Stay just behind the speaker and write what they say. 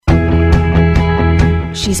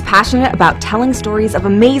She's passionate about telling stories of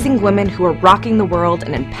amazing women who are rocking the world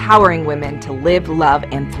and empowering women to live, love,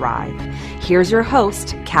 and thrive. Here's your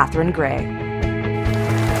host, Katherine Gray.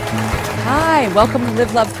 Hi, welcome to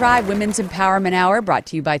Live, Love, Thrive, Women's Empowerment Hour, brought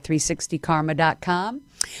to you by 360karma.com.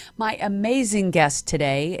 My amazing guests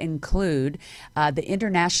today include the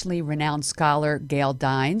internationally renowned scholar Gail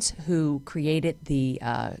Dines, who created the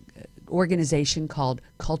organization called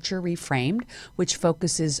Culture Reframed, which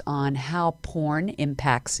focuses on how porn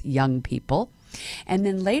impacts young people. And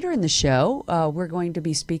then later in the show, we're going to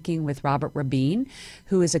be speaking with Robert Rabbin,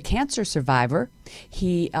 who is a cancer survivor.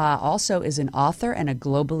 He also is an author and a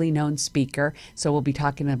globally known speaker. So we'll be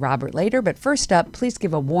talking to Robert later. But first up, please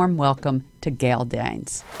give a warm welcome to Gail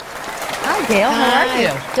Dines. Hi, Gail. How are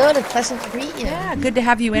you? Good. A pleasant to meet you. Yeah, good to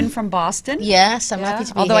have you in from Boston. Yes, I'm happy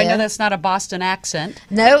to be Although here. I know that's not a Boston accent.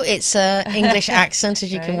 No, it's an English accent,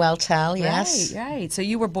 as you can well tell, yes. Right. So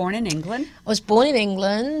you were born in England? I was born in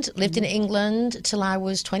England, lived in England till I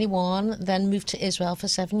was 21, then moved to Israel for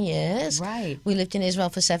 7 years. Right. We lived in Israel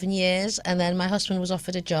for 7 years, and then my husband was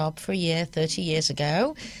offered a job for a year 30 years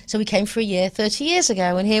ago. So we came for a year 30 years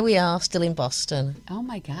ago, and here we are, still in Boston. Oh,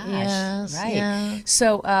 my gosh. Yes, right. yeah.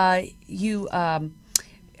 So you...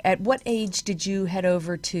 at what age did you head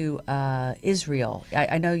over to Israel?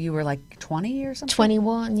 I know you were like 20 or something?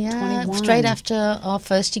 21, yeah. 21. Straight after our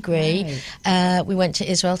first degree, we went to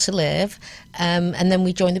Israel to live, and then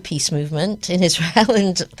we joined the peace movement in Israel,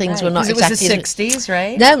 and things were not exactly... It was the 60s,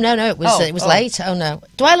 right? No, it was late. Oh, no.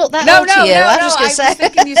 Do I look that old to you? I was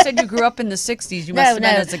thinking you said you grew up in the 60s. You must have been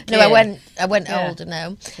as a kid. No, I went older,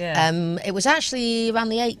 no. Yeah. It was actually around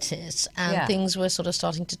the 80s, and things were sort of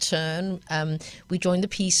starting to turn. We joined the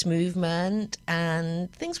peace movement, and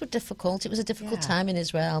things were difficult. It was a difficult time in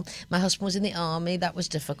Israel. My husband was in the army. That was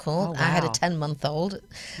difficult. Oh, wow. I had a 10-month-old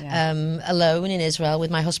alone in Israel with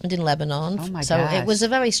my husband in Lebanon. Oh, my so gosh. it was a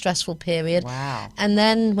very stressful period. Wow. And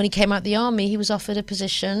then when he came out of the army, he was offered a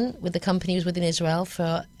position with the company he was with in Israel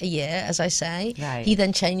for a year, as I say. Right. He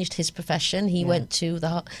then changed his profession. He went to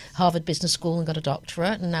the Harvard Business School and got a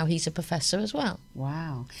doctorate, and now he's a professor as well.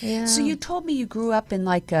 Wow. Yeah. So you told me you grew up in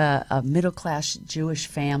like a middle-class Jewish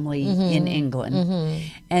family in England.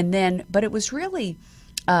 And then, but it was really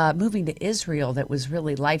moving to Israel that was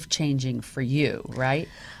really life-changing for you, right?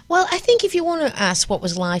 Well, I think if you want to ask what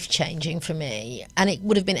was life-changing for me, and it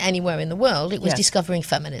would have been anywhere in the world, it was discovering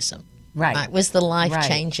feminism. Right. Was the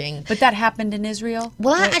life-changing. Right. But that happened in Israel?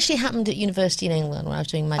 Well, that actually happened at university in England when I was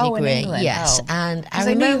doing my degree. In England? Yes. Oh. And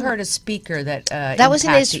I know you heard a speaker that that was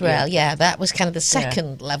in Israel, you. yeah. That was kind of the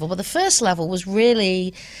second level. But the first level was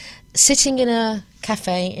really sitting in a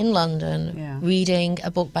cafe in London reading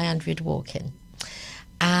a book by Andrea Dworkin.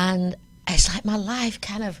 And it's like my life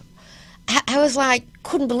kind of... I was like,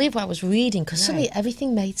 couldn't believe what I was reading, because suddenly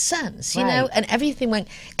everything made sense, you know, and everything went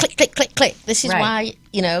click, click, click, click. This is why,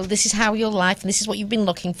 you know, this is how your life, and this is what you've been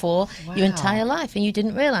looking for your entire life, and you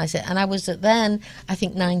didn't realize it. And I was then, I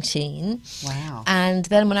think, 19. Wow. And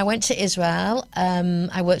then when I went to Israel,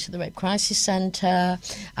 I worked at the Rape Crisis Center.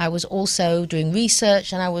 I was also doing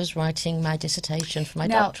research, and I was writing my dissertation for my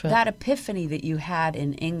doctorate. Now, that epiphany that you had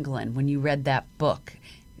in England when you read that book,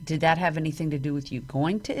 did that have anything to do with you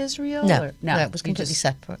going to Israel? No, it was completely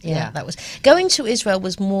separate. Yeah, that was going to Israel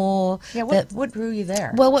was more. Yeah, what drew you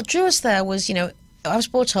there? Well, what drew us there was, you know, I was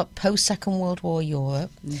brought up post Second World War Europe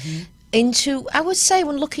into, I would say,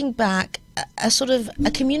 when looking back, a sort of a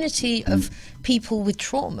community of people with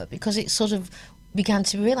trauma, because it sort of began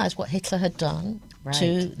to realise what Hitler had done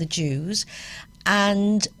to the Jews.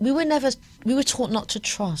 And we were taught not to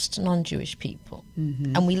trust non-Jewish people.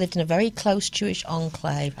 And we lived in a very close Jewish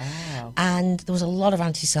enclave. Oh. And there was a lot of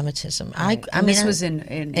anti-Semitism. Right. I mean, this was in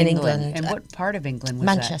England. And what part of England was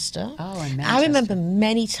Manchester. that? Oh, in Manchester. I remember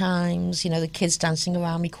many times, you know, the kids dancing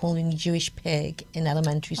around me calling me Jewish pig in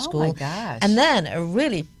elementary school. Oh, my gosh. And then a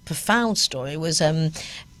really profound story was,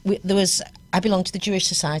 I belonged to the Jewish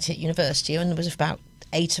Society at university, and there was about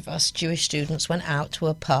 8 of us Jewish students went out to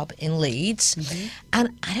a pub in Leeds, and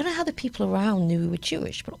I don't know how the people around knew we were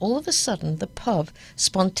Jewish, but all of a sudden the pub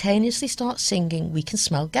spontaneously starts singing "We Can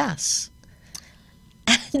Smell Gas."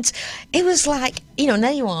 And it was like, you know, now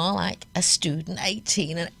you are like a student,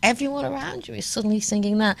 18, and everyone around you is suddenly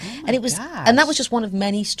singing that. Oh, and it was, and that was just one of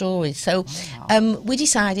many stories. So we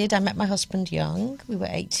decided, I met my husband young, we were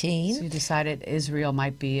 18. So you decided Israel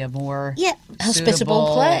might be a more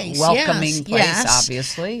hospitable place, welcoming place,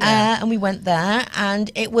 obviously. And we went there,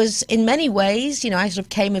 and it was, in many ways, you know, I sort of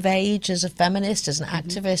came of age as a feminist, as an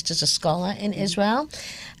activist, as a scholar in Israel.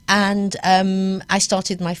 And I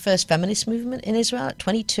started my first feminist movement in Israel at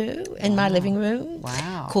 22 in my living room.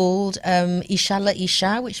 Wow. Called Isha La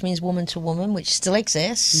Isha, which means woman to woman, which still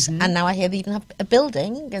exists. And now I hear they even have a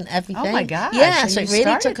building and everything. Oh my gosh. Yeah, and so you it really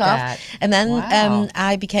started took that. off. And then Wow.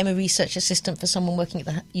 I became a research assistant for someone working at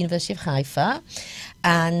the University of Haifa.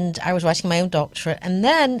 And I was writing my own doctorate. And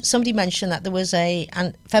then somebody mentioned that there was a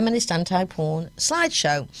feminist anti-porn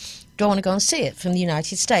slideshow. Do I want to go and see it from the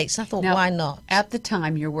United States? I thought, Now, why not? At the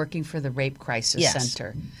time, you're working for the Rape Crisis Yes.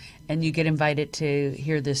 Center, and you get invited to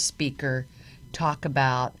hear this speaker talk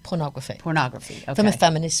about Pornography. Okay. From a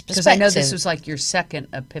feminist Because perspective. I know this was like your second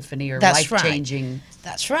epiphany or That's right. life-changing.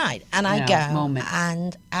 That's right. And I know, go, moment.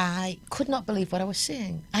 and I could not believe what I was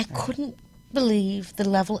seeing. I couldn't believe the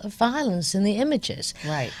level of violence in the images.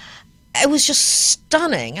 Right. It was just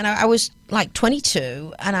stunning. And I was like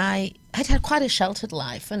 22, and I had had quite a sheltered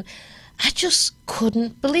life, and I just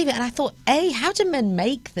couldn't believe it. And I thought, A, how do men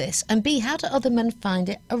make this? And B, how do other men find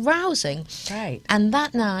it arousing? Right. And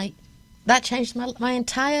that night, that changed my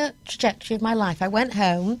entire trajectory of my life. I went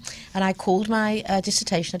home and I called my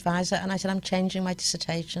dissertation advisor and I said, I'm changing my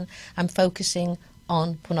dissertation. I'm focusing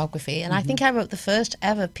on pornography. And I think I wrote the first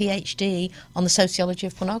ever PhD on the sociology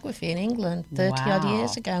of pornography in England 30-odd Wow.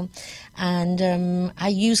 years ago. And I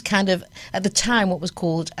used kind of, at the time, what was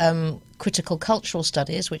called critical cultural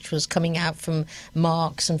studies, which was coming out from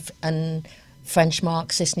Marx and French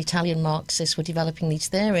Marxists and Italian Marxists were developing these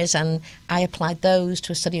theories, and I applied those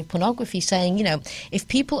to a study of pornography, saying, you know, if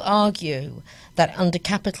people argue that under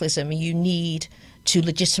capitalism you need to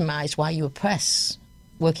legitimize why you oppress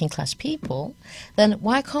working class people, then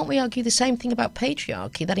why can't we argue the same thing about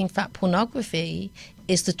patriarchy, that in fact pornography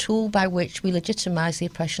is the tool by which we legitimize the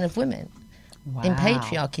oppression of women in Wow.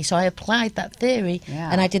 patriarchy? So I applied that theory,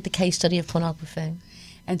 Yeah. and I did the case study of pornography.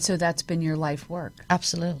 And so that's been your life work.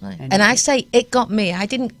 Absolutely. And And I say it got me.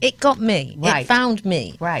 It got me. Right. It found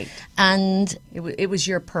me. Right. And It was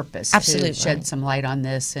your purpose Absolutely. to shed some light on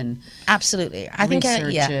this and absolutely. I think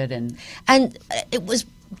research it. And it was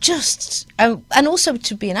just, and also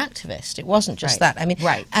to be an activist. It wasn't just Right. that. I mean,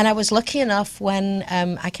 Right. And I was lucky enough when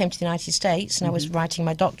I came to the United States and I was writing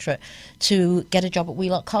my doctorate to get a job at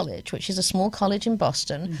Wheelock College, which is a small college in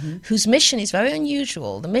Boston, whose mission is very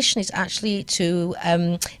unusual. The mission is actually to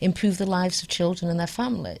improve the lives of children and their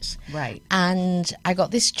families. Right. And I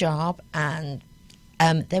got this job, and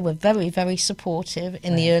they were very, very supportive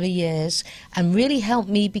in the early years and really helped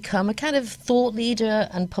me become a kind of thought leader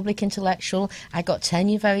and public intellectual. I got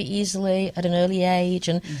tenure very easily at an early age,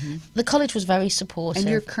 and the college was very supportive.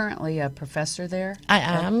 And you're currently a professor there? I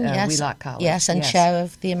am, at, yes. Wheelock College. Yes, and chair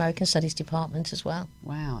of the American Studies Department as well.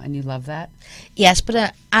 Wow, and you love that? Yes,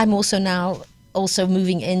 but I'm also now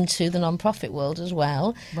moving into the non-profit world as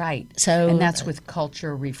well. Right. So and that's with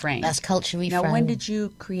Culture Reframed. That's Culture Reframed. Now, when did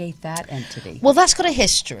you create that entity? Well, that's got a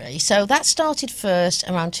history. So that started first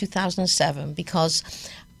around 2007 because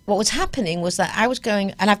what was happening was that I was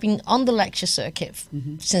going, and I've been on the lecture circuit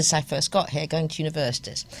since I first got here, going to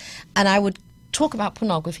universities, and I would talk about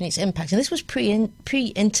pornography and its impact. And this was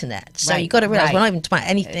pre-internet, so Right, you've got to realize right. we're not even talking about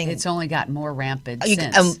anything. It's only gotten more rampant You-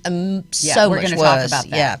 since. so we're much gonna worse. talk about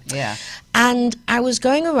that. Yeah. And I was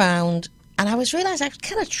going around, and I was realizing I was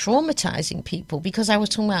kind of traumatizing people because I was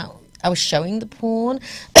talking about, I was showing the porn,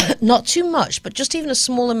 not too much, but just even a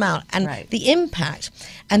small amount, and Right. the impact.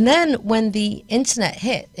 And then when the internet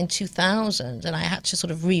hit in 2000, and I had to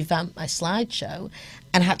sort of revamp my slideshow,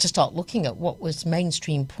 and had to start looking at what was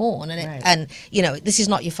mainstream porn, and Right. and you know, this is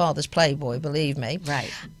not your father's Playboy, believe me.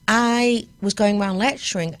 Right. I was going around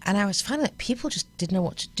lecturing, and I was finding that people just didn't know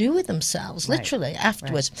what to do with themselves, Right. literally,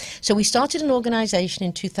 afterwards. So we started an organisation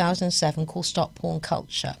in 2007 called Stop Porn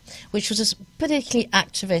Culture, which was a particularly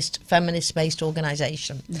activist, feminist-based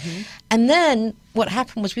organisation. And then what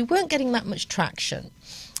happened was we weren't getting that much traction.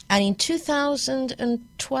 And in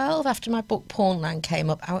 2012, after my book Pornland came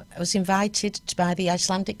up, I was invited by the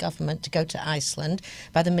Icelandic government to go to Iceland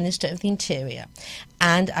by the Minister of the Interior.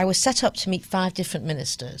 And I was set up to meet 5 different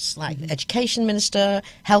ministers, like Education Minister,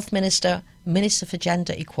 Health Minister, Minister for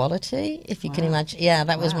Gender Equality, if you can imagine. Yeah,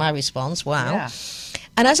 that was my response. Wow. Yeah.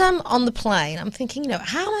 And as I'm on the plane, I'm thinking, you know,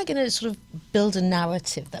 how am I going to sort of build a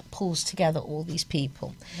narrative that pulls together all these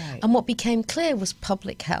people? Right. And what became clear was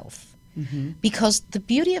public health. Because the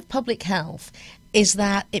beauty of public health is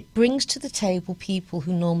that it brings to the table people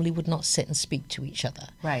who normally would not sit and speak to each other.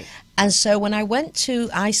 Right. And so when I went to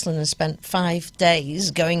Iceland and spent 5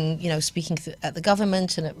 days going, speaking at the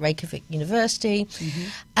government and at Reykjavik University,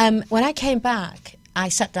 when I came back, I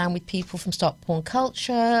sat down with people from Stop Porn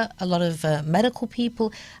Culture, a lot of medical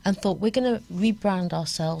people, and thought we're going to rebrand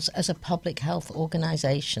ourselves as a public health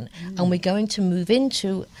organisation, and we're going to move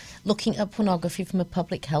into looking at pornography from a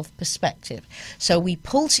public health perspective. So we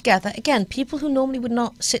pull together, again, people who normally would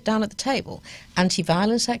not sit down at the table,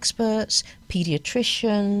 anti-violence experts,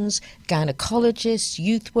 paediatricians, gynecologists,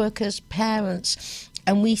 youth workers, parents.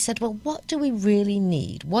 And we said, well, what do we really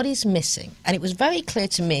need? What is missing? And it was very clear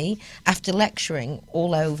to me, after lecturing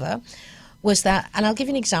all over, was that, and I'll give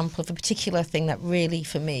you an example of a particular thing that really,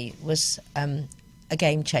 for me, was a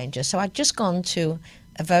game changer. So I'd just gone to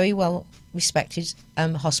a very well-respected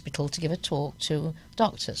hospital to give a talk to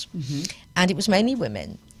doctors. And it was mainly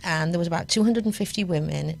women. And there was about 250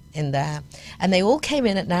 women in there. And they all came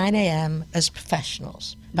in at 9 a.m. as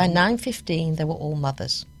professionals. By 9:15, they were all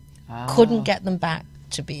mothers. Couldn't get them back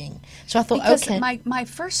to being. So I thought, because okay. My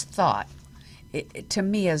first thought, to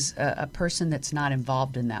me as a person that's not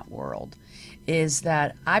involved in that world, is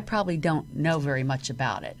that I probably don't know very much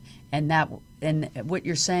about it. And what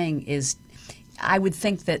you're saying is, I would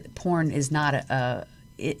think that porn is not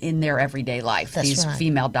in their everyday life, That's these right.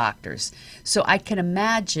 female doctors. So I can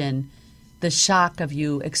imagine the shock of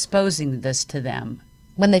you exposing this to them.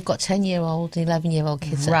 When they've got 10-year-old and 11-year-old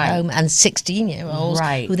kids Right. at home and 16-year-olds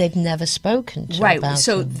Right. who they've never spoken to Right. about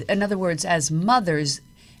So, them. in other words, as mothers,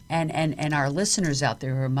 and our listeners out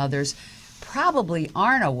there who are mothers, probably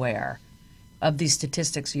aren't aware of these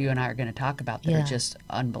statistics you and I are going to talk about that Yeah. are just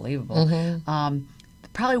unbelievable.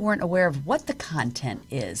 Probably weren't aware of what the content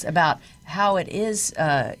is, about how it is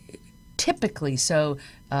typically so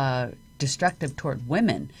destructive toward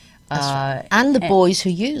women. And the boys who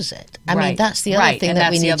use it. I mean, that's the other thing and that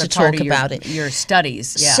that's we the need other to part talk of about it. Your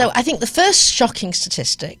studies, yeah. So I think the first shocking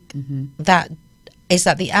statistic that is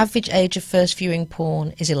that the average age of first viewing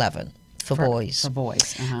porn is 11 for boys. For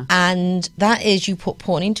boys. And that is, you put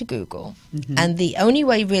porn into Google, and the only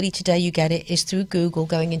way really today you get it is through Google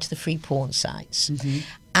going into the free porn sites.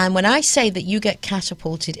 And when I say that you get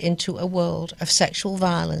catapulted into a world of sexual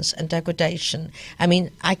violence and degradation, I mean,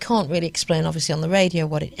 I can't really explain, obviously, on the radio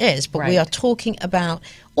what it is, but we Right. are talking about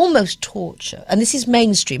almost torture. And this is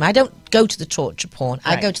mainstream. I don't go to the torture porn.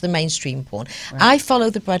 I Right. go to the mainstream porn. I follow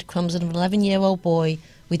the breadcrumbs of an 11-year-old boy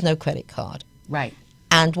with no credit card. Right.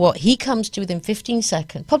 And what he comes to within 15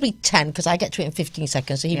 seconds, probably 10, because I get to it in 15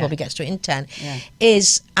 seconds, so he probably gets to it in 10,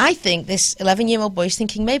 is, I think, this 11-year-old boy is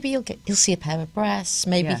thinking maybe he'll see a pair of breasts,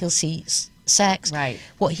 maybe he'll see sex. Right.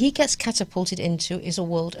 What he gets catapulted into is a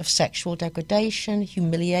world of sexual degradation,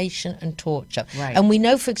 humiliation, and torture. Right. And we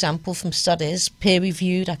know, for example, from studies,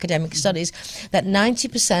 peer-reviewed academic studies, that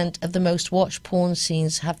 90% of the most watched porn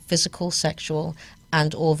scenes have physical, sexual,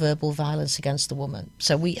 and or verbal violence against the woman.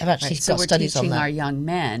 So we have actually So got we're studies on teaching that. our young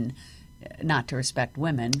men not to respect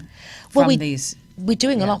women Well, from these. We're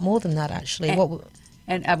doing a lot more than that, actually.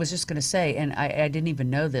 And I was just going to say, and I didn't even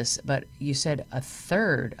know this, but you said a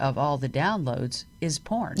third of all the downloads is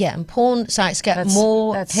porn. Yeah, and porn sites get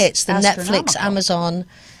more hits than Netflix, Amazon,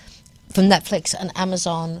 from Netflix and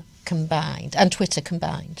Amazon combined, and Twitter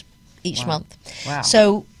combined, each month. Wow.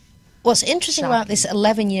 So what's interesting about this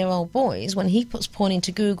 11-year-old boy is when he puts porn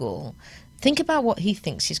into Google, think about what he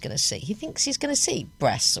thinks he's going to see. He thinks he's going to see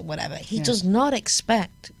breasts or whatever. He does not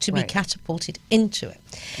expect to be catapulted into it.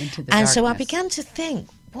 Into the and so I darkness. began to think,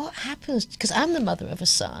 what happens? Because I'm the mother of a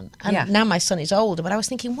son, and now my son is older, but I was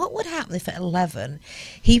thinking, what would happen if at 11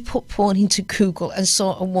 he put porn into Google and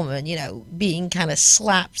saw a woman, you know, being kind of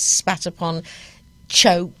slapped, spat upon,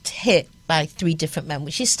 choked, hit by 3 different men,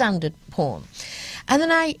 which is standard porn. And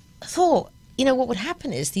then I thought, you know, what would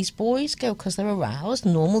happen is these boys go, because they're aroused,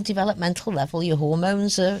 normal developmental level, your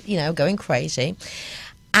hormones are, you know, going crazy.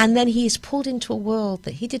 And then he is pulled into a world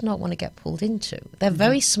that he did not want to get pulled into. They're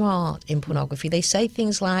very smart in pornography. They say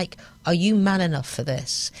things like, are you man enough for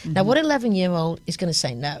this? Now, what 11-year-old is going to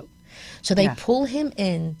say no? So they pull him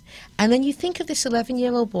in, and then you think of this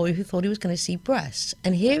 11-year-old boy who thought he was going to see breasts,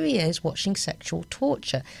 and here he is watching sexual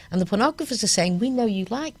torture. And the pornographers are saying, we know you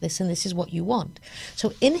like this, and this is what you want.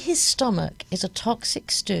 So in his stomach is a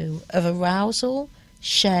toxic stew of arousal,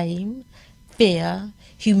 shame, fear,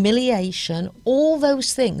 humiliation, all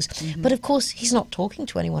those things. But of course, he's not talking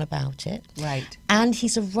to anyone about it. Right. And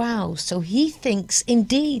he's aroused, so he thinks,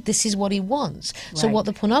 indeed, this is what he wants. So what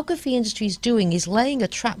the pornography industry is doing is laying a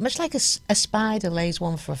trap, much like a spider lays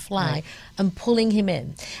one for a fly, and pulling him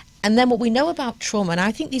in. And then what we know about trauma, and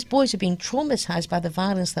I think these boys are being traumatized by the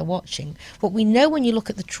violence they're watching. What we know when you look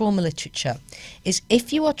at the trauma literature is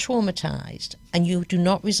if you are traumatized and you do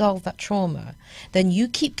not resolve that trauma, then you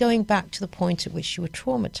keep going back to the point at which you were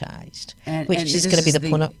traumatized, which is going to be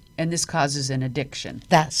the And this causes an addiction.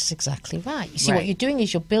 That's exactly right. You see, what you're doing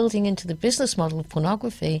is you're building into the business model of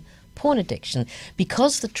pornography, porn addiction.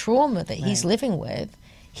 Because the trauma that he's living with,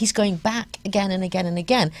 he's going back again and again and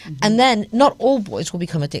again. And then not all boys will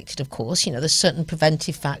become addicted, of course. You know, there's certain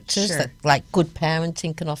preventive factors that, like good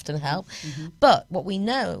parenting, can often help. But what we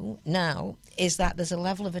know now is that there's a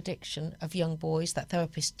level of addiction of young boys that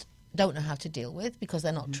therapists don't know how to deal with because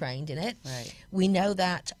they're not trained in it. We know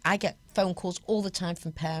that I get phone calls all the time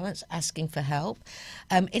from parents asking for help.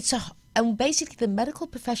 And basically the medical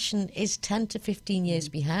profession is 10 to 15 years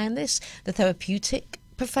behind this. The therapeutic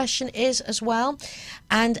profession is as well.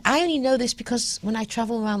 And I only know this because when I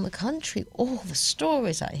travel around the country, all the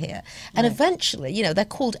stories I hear. And eventually, you know, they're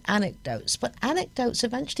called anecdotes, but anecdotes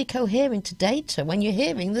eventually cohere into data when you're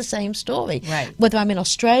hearing the same story. Whether I'm in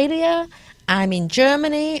Australia, I'm in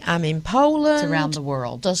Germany, I'm in Poland. It's around the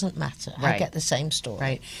world. Doesn't matter. I get the same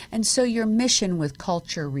story. And so your mission with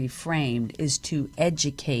Culture Reframed is to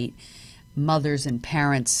educate mothers and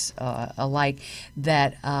parents alike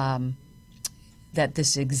that that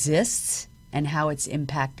this exists and how it's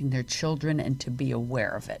impacting their children and to be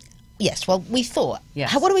aware of it. Yes, well, we thought,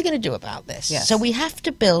 what are we going to do about this? So we have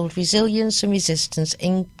to build resilience and resistance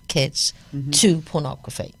in kids to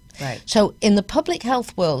pornography. So in the public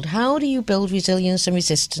health world, how do you build resilience and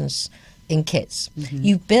resistance in kids?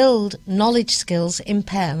 You build knowledge skills in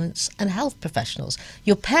parents and health professionals.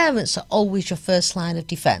 Your parents are always your first line of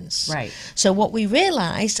defense. So what we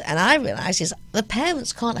realized, and I realized, is the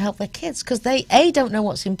parents can't help their kids because they, A, don't know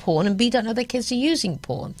what's in porn, and B, don't know their kids are using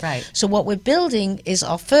porn. So what we're building is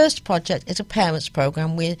our first project is a parents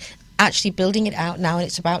program. We're actually building it out now, and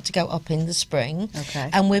it's about to go up in the spring.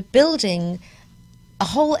 And we're building a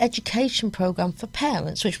whole education program for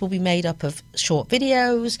parents, which will be made up of short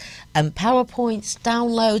videos and PowerPoints,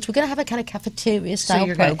 downloads. We're going to have a kind of cafeteria-style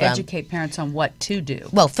program. So you're going to educate parents on what to do.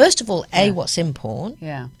 Well, first of all, A, what's in porn.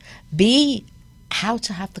 B, how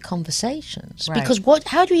to have the conversations. Because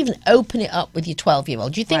how do you even open it up with your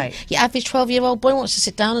 12-year-old? Do you think your average 12-year-old boy wants to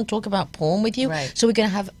sit down and talk about porn with you? So we're going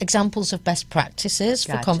to have examples of best practices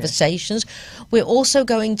for conversations. We're also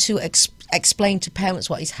going to explain to parents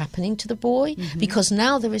what is happening to the boy, because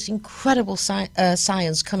now there is incredible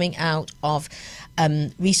science coming out of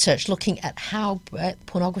research looking at how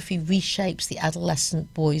pornography reshapes the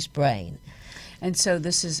adolescent boy's brain. And so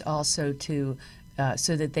this is also to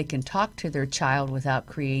so that they can talk to their child without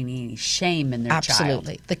creating any shame in their child.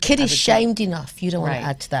 Absolutely. The kid is shamed enough. You don't want to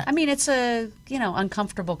add to that. I mean, it's a,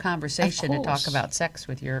 uncomfortable conversation to talk about sex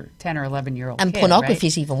with your 10 or 11-year-old kid. And pornography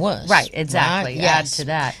is even worse. Exactly. Add to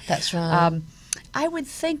that. That's right. I would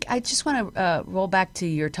think, I just want to roll back to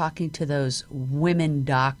your talking to those women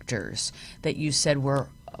doctors that you said were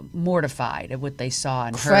mortified at what they saw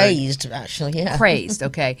and heard. Crazed, actually, Crazed,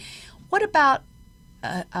 okay. What about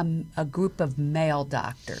a group of male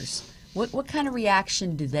doctors? What kind of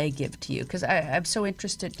reaction do they give to you? Because I'm so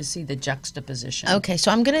interested to see the juxtaposition. Okay,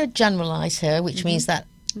 so I'm going to generalize here, which means that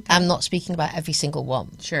I'm not speaking about every single one.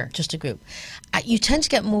 Just a group. You tend to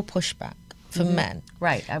get more pushback from men.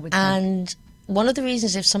 I would think. And one of the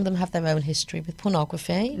reasons, if some of them have their own history with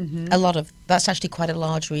pornography, that's actually quite a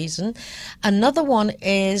large reason. Another one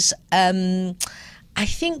is, I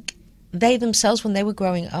think they themselves, when they were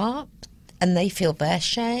growing up, and they feel their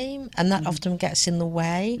shame, and that often gets in the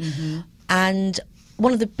way. And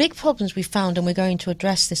one of the big problems we found, and we're going to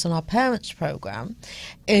address this on our parents program,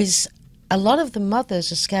 is a lot of the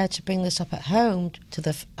mothers are scared to bring this up at home to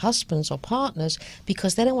the husbands or partners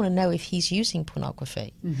because they don't want to know if he's using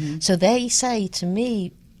pornography. So they say to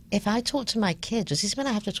me, if I talk to my kids, does this mean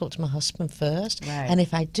I have to talk to my husband first? And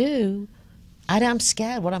if I do, I'm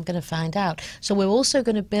scared what I'm going to find out. So we're also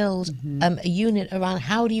going to build a unit around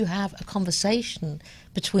how do you have a conversation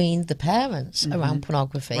between the parents around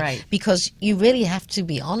pornography. Because you really have to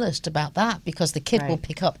be honest about that, because the kid will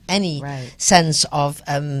pick up any sense of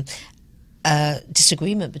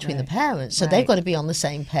disagreement between the parents. So they've got to be on the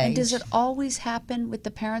same page. And does it always happen with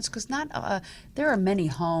the parents? Because there are many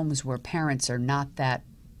homes where parents are not that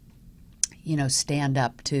stand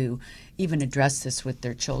up to even address this with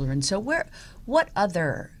their children. So what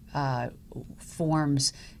other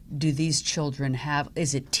forms do these children have?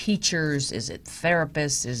 Is it teachers? Is it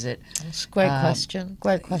therapists? Is it... That's a great question.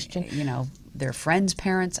 Great question. Their friends'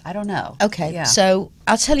 parents? I don't know. Okay, so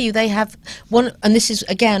I'll tell you, they have one, and this is,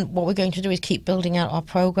 again, what we're going to do is keep building out our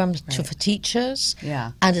programs for teachers,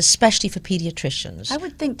 and especially for pediatricians. I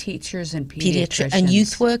would think teachers and pediatricians. And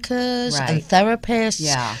youth workers and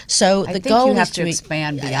therapists. So I the think goal you have is to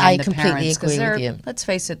expand beyond I the completely parents. agree with you. Let's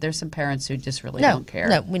face it, there's some parents who just really don't care.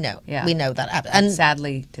 No, we know. We know that. And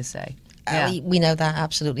sadly to say. We know that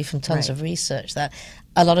absolutely from tons of research. That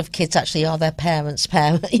a lot of kids actually are their parents'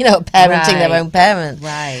 parent, parenting their own parent.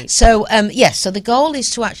 Right. So, yes, so the goal is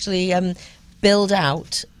to actually build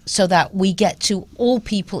out so that we get to all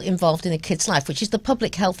people involved in a kid's life, which is the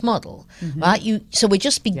public health model, right? So we're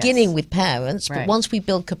just beginning with parents, but once we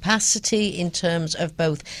build capacity in terms of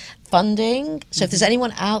both funding, so if there's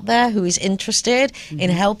anyone out there who is interested in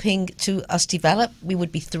helping to us develop, we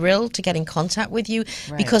would be thrilled to get in contact with you,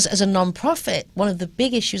 because as a non-profit, one of the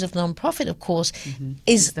big issues of non-profit, of course,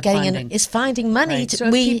 is finding money. So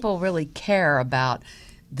if people really care about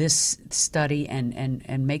this study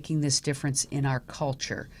and making this difference in our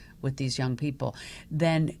culture with these young people,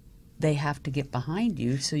 then they have to get behind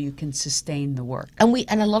you so you can sustain the work.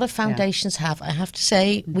 And a lot of foundations have. I have to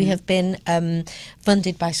say, we have been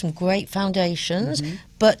funded by some great foundations,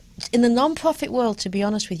 but in the non-profit world, to be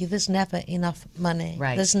honest with you, there's never enough money.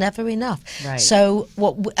 Right. There's never enough. Right. So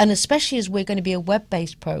and especially as we're going to be a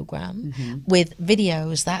web-based program with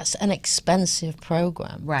videos, that's an expensive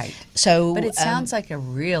program. Right. So, but it sounds like a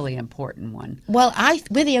really important one. Well,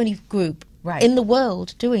 we're the only group in the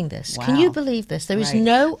world doing this. Wow. Can you believe this? There is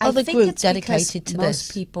no other group dedicated to this.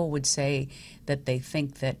 Most people would say that they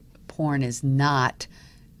think that porn is not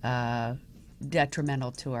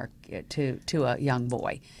detrimental to a young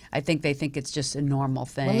boy. I think they think it's just a normal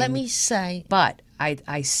thing. Well, let me say, but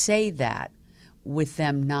I say that with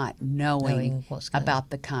them not knowing about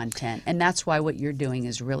the content. And that's why what you're doing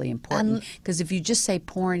is really important. Because if you just say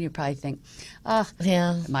porn, you probably think,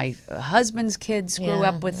 my husband's kids grew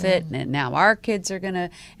up with it, and now our kids are going to,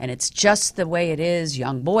 and it's just the way it is.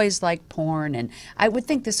 Young boys like porn. And I would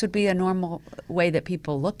think this would be a normal way that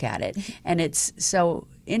people look at it. And it's so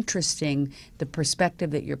interesting, the perspective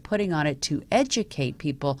that you're putting on it to educate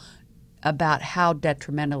people about how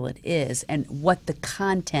detrimental it is and what the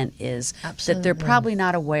content is. Absolutely. That they're probably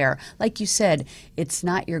not aware. Like you said, it's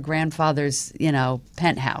not your grandfather's,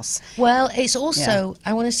 penthouse. Well, it's also,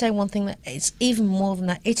 I want to say one thing, that it's even more than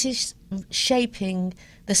that. It is shaping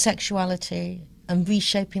the sexuality and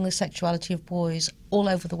reshaping the sexuality of boys all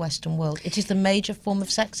over the Western world. It is the major form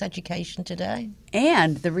of sex education today.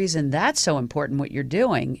 And the reason that's so important, what you're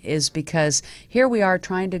doing, is because here we are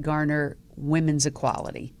trying to garner women's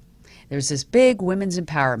equality. There's this big women's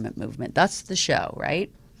empowerment movement. That's the show,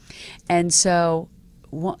 right? And so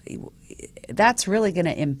that's really going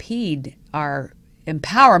to impede our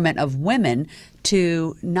empowerment of women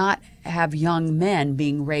to not have young men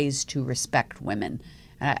being raised to respect women.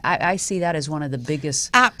 And I see that as one of the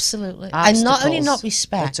biggest absolutely. And not only not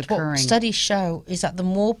respect, what studies show is that the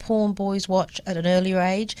more porn boys watch at an earlier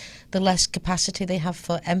age, the less capacity they have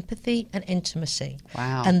for empathy and intimacy.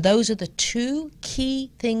 Wow. And those are the two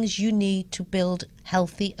key things you need to build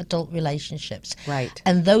healthy adult relationships. Right.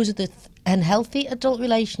 And those are and healthy adult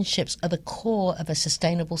relationships are the core of a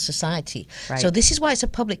sustainable society. Right. So this is why it's a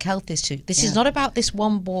public health issue. This is not about this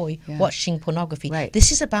one boy watching pornography. Right.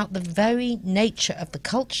 This is about the very nature of the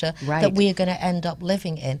culture that we are going to end up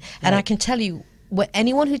living in. And I can tell you,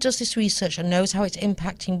 anyone who does this research and knows how it's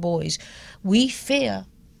impacting boys, we fear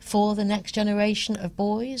for the next generation of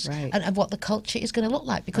boys and what the culture is going to look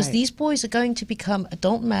like, because these boys are going to become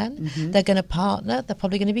adult men, they're going to partner, they're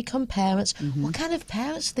probably going to become parents. What kind of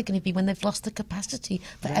parents are they going to be when they've lost the capacity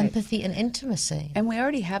for empathy and intimacy? And we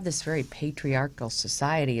already have this very patriarchal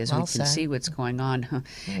society, as we can see what's going on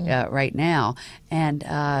right now. And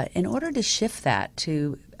in order to shift that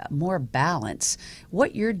to more balance,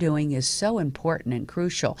 what you're doing is so important and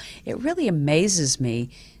crucial. It really amazes me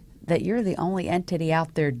that you're the only entity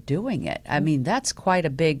out there doing it. I mean, that's quite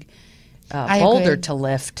a big boulder to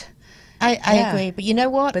lift. I agree, but you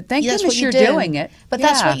know what? But thank goodness you're doing it. But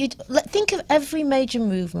that's what you do. Think of every major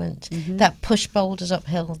movement that pushed boulders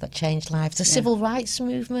uphill, that changed lives. The civil rights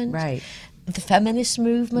movement, the feminist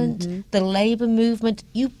movement, the labor movement.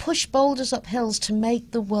 You push boulders up hills to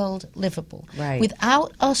make the world livable.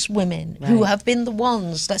 Without us women, who have been the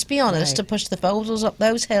ones, let's be honest, to push the boulders up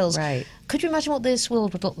those hills, could you imagine what this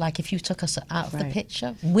world would look like if you took us out of the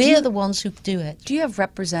picture? We're the ones who do it. Do you have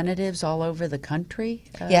representatives all over the country?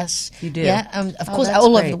 Yes. You do? Yeah, of course,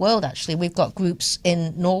 all over the world, actually. We've got groups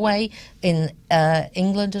in Norway, in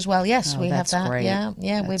England as well. Yes, we have that. Great.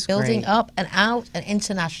 Yeah, we're building up and out and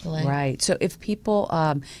internationally. Right. So if people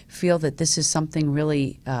feel that this is something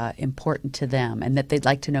really important to them and that they'd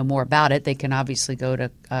like to know more about it, they can obviously go to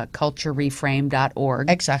culturereframed.org.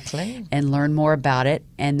 Exactly. And learn more about it.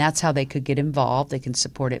 And that's how they could get involved. They can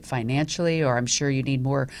support it financially, or I'm sure you need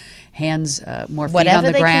more hands, more feet on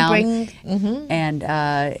the ground.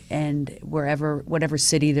 And whatever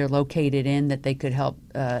city they're located in, that they could help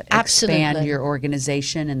expand your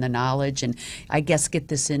organization and the knowledge, and I guess get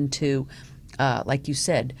this into like you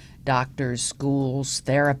said, doctors, schools,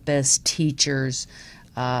 therapists, teachers.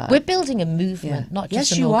 We're building a movement, not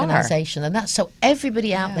just an organization. And that's so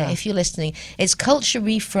everybody out there, if you're listening, it's Culture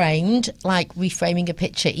Reframed, like reframing a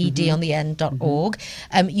picture, ed on the end.org.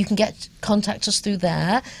 You can contact us through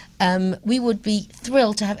there. We would be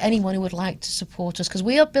thrilled to have anyone who would like to support us, because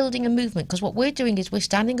we are building a movement. Because what we're doing is we're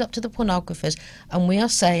standing up to the pornographers and we are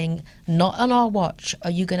saying, not on our watch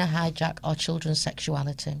are you going to hijack our children's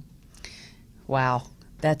sexuality. Wow.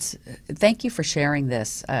 Thank you for sharing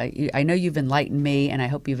this. I know you've enlightened me, and I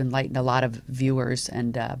hope you've enlightened a lot of viewers.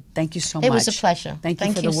 And thank you so much. It was a pleasure. Thank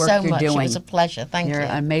you for the work so you're much. doing. It was a pleasure. Thank you. You're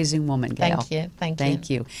an amazing woman, Gail. Thank you.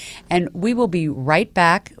 Thank you. And we will be right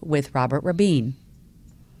back with Robert Rabbin.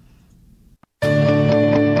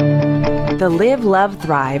 The Live, Love,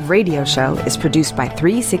 Thrive radio show is produced by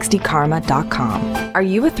 360karma.com. Are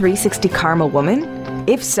you a 360 Karma woman?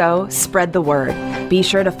 If so, spread the word. Be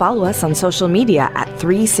sure to follow us on social media at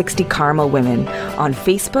 360 Karma Women on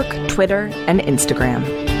Facebook, Twitter, and Instagram.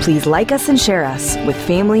 Please like us and share us with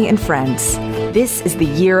family and friends. This is the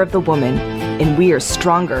year of the woman, and we are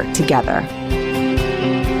stronger together.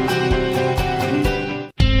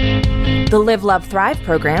 The Live, Love, Thrive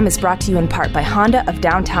program is brought to you in part by Honda of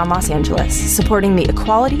downtown Los Angeles, supporting the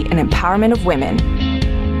equality and empowerment of women.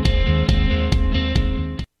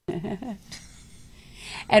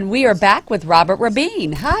 And we are back with Robert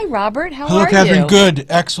Rabbin. Hi, Robert. How are you? Hello, Catherine. Good.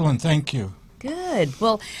 Excellent. Thank you. Good.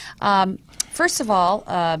 Well, first of all,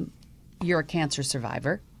 you're a cancer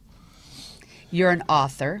survivor. You're an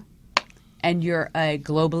author. And you're a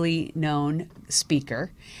globally known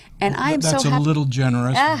speaker. And I'm That's so happy. a little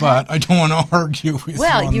generous, but I don't want to argue with you.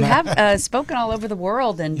 Well, you that. have spoken all over the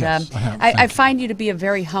world. And yes, I have. I find you to be a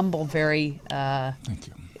very humble, very... Thank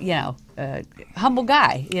you. Humble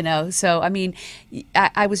guy, So, I mean,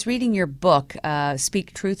 I was reading your book,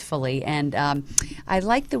 Speak Truthfully, and I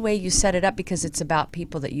like the way you set it up because it's about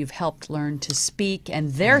people that you've helped learn to speak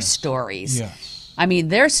and their stories. Yes. I mean,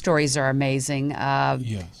 their stories are amazing.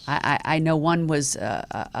 Yes. I know one was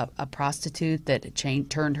a prostitute that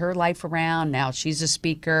turned her life around. Now she's a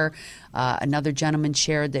speaker. Another gentleman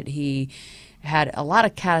shared that he had a lot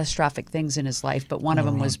of catastrophic things in his life, but one of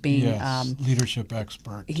them was being leadership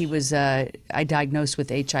expert. He was diagnosed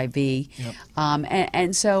with HIV, Yep.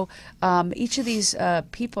 And so each of these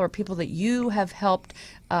people are people that you have helped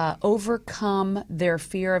overcome their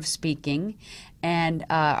fear of speaking, and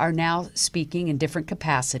are now speaking in different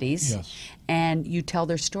capacities. Yes. And you tell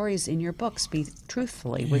their stories in your book, Speak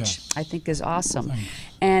Truthfully, which Yes. I think is awesome. Thanks.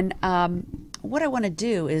 And what I want to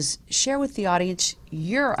do is share with the audience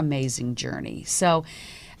your amazing journey. So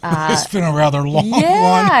It's been a rather long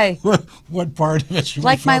yeah. one. What part of it should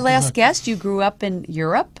like we my focus last on? guest, you grew up in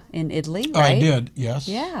Europe, in Italy, right? I did, yes.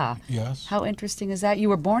 Yeah. Yes. How interesting is that? You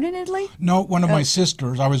were born in Italy? No, one of my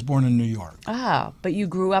sisters. I was born in New York. Ah, but you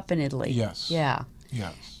grew up in Italy. Yes. Yeah.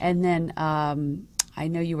 Yes. And then I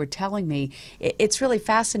know you were telling me, it's really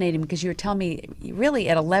fascinating because you were telling me, really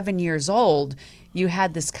at 11 years old, you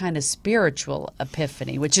had this kind of spiritual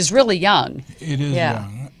epiphany, which is really young. It is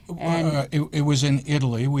young. And it was in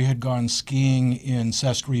Italy. We had gone skiing in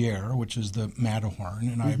Sestriere, which is the Matterhorn,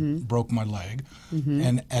 and I broke my leg.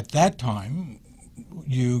 And at that time,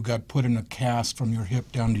 you got put in a cast from your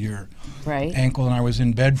hip down to your ankle, and I was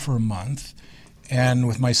in bed for a month. And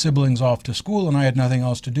with my siblings off to school and I had nothing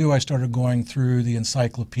else to do, I started going through the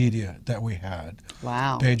encyclopedia that we had.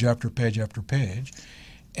 Wow. Page after page after page.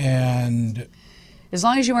 And as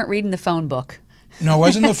long as you weren't reading the phone book. No, it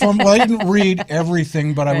wasn't the phone. Well, I didn't read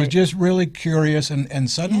everything, but I was just really curious. And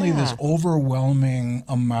suddenly this overwhelming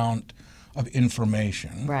amount of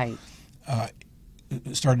information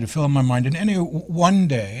started to fill in my mind. And anyway, one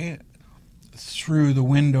day, through the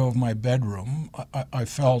window of my bedroom, I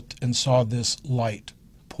felt and saw this light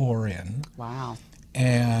pour in. Wow.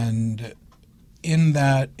 And in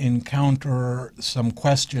that encounter, some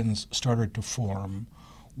questions started to form,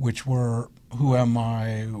 which were, who am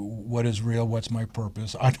I? What is real? What's my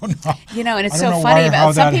purpose? I don't know. You know, and it's so funny.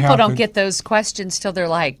 Some people don't get those questions till they're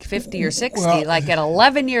like 50 or 60. Well, like at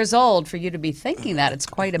 11 years old, for you to be thinking that, it's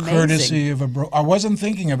quite amazing. Courtesy of I wasn't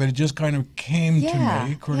thinking of it. It just kind of came to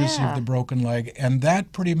me, courtesy of the broken leg. And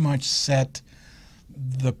that pretty much set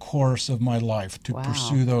the course of my life, to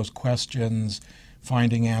pursue those questions,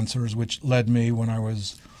 finding answers, which led me when I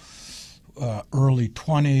was early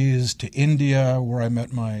 20s to India, where I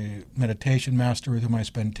met my meditation master with whom I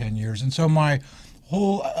spent 10 years. And so my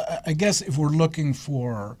whole, I guess if we're looking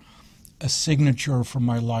for a signature for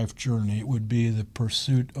my life journey, it would be the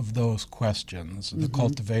pursuit of those questions, the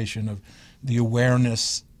cultivation of the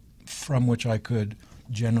awareness from which I could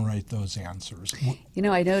generate those answers. You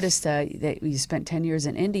know, I noticed that you spent 10 years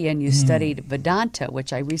in India and you studied Vedanta,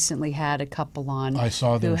 which I recently had a couple on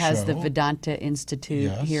who has the Vedanta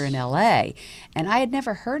Institute here in L.A. And I had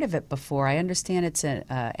never heard of it before. I understand it's an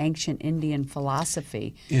ancient Indian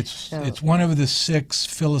philosophy. It's one of the 6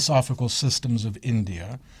 philosophical systems of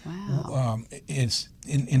India. Wow. It's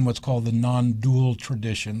in what's called the non-dual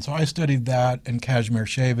tradition. So I studied that and Kashmir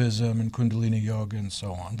Shaivism and Kundalini Yoga and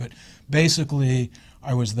so on. But basically,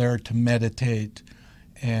 I was there to meditate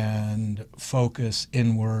and focus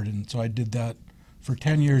inward, and so I did that for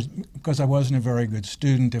 10 years. Because I wasn't a very good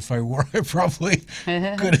student, if I were, I probably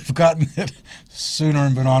could have gotten it sooner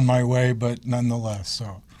and been on my way, but nonetheless.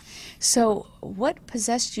 So what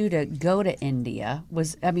possessed you to go to India?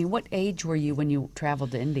 What age were you when you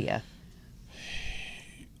traveled to India?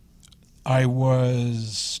 I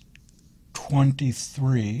was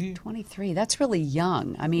 23. 23. That's really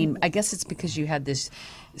young. I mean, I guess it's because you had this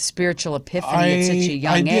spiritual epiphany at such a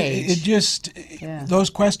young age.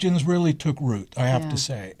 Those questions really took root, I have to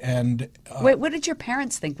say. And what did your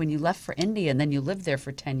parents think when you left for India and then you lived there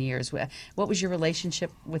for 10 years? What was your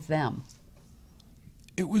relationship with them?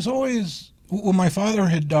 It was always, well, my father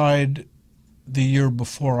had died the year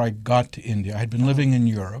before I got to India. I had been living in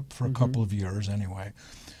Europe for a couple of years anyway.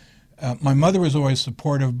 My mother was always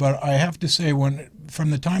supportive, but I have to say, from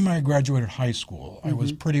the time I graduated high school, I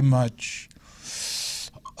was pretty much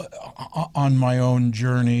on my own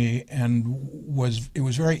journey, and it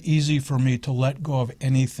was very easy for me to let go of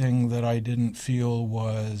anything that I didn't feel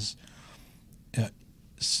was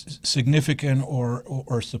significant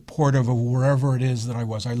or supportive of wherever it is that I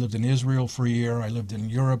was. I lived in Israel for a year. I lived in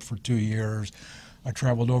Europe for 2 years. I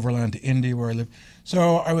traveled overland to India where I lived.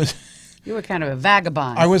 So I was... You were kind of a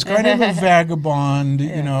vagabond. I was kind of a vagabond,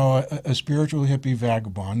 a spiritual hippie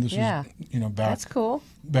vagabond. This was, That's cool.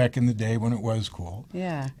 Back in the day when it was cool.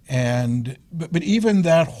 Yeah. But even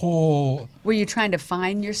that whole... Were you trying to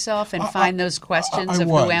find yourself and find those questions of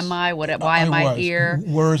was. Who am I? Why am I here?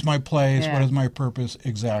 Where is my place? What is my purpose?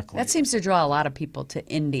 Exactly. That seems to draw a lot of people to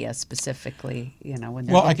India specifically, when they're looking for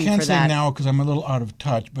that. Well, I can't say now because I'm a little out of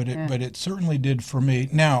touch, but it certainly did for me.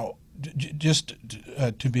 Now, just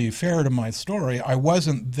to be fair to my story, I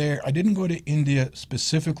wasn't there. I didn't go to India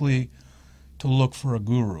specifically to look for a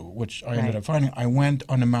guru, which I ended up finding. I went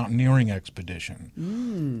on a mountaineering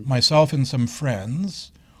expedition. Myself and some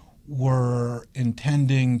friends were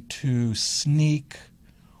intending to sneak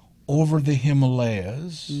over the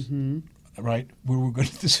Himalayas. Right?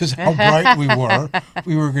 This is how bright we were.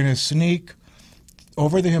 We were going to sneak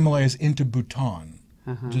over the Himalayas into Bhutan.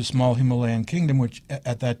 The small Himalayan kingdom, which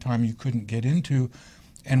at that time you couldn't get into.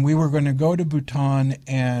 And we were going to go to Bhutan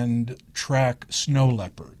and track snow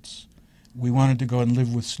leopards. We wanted to go and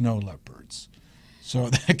live with snow leopards. So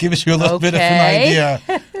that gives you a little bit of an idea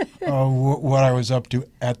of what I was up to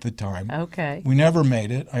at the time. Okay. We never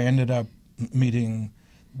made it. I ended up meeting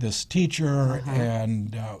this teacher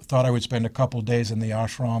and thought I would spend a couple days in the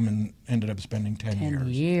ashram and ended up spending 10 years. 10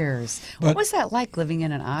 years. What was that like living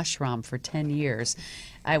in an ashram for 10 years?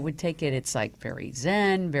 I would take it's like very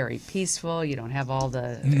zen, very peaceful. You don't have all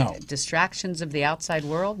the distractions of the outside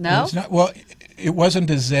world? No? Well, it wasn't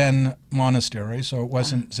a Zen monastery, so it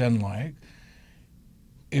wasn't Zen-like.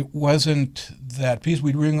 It wasn't that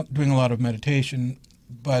peaceful. We were doing a lot of meditation,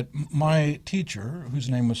 but my teacher, whose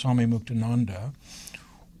name was Swami Muktananda,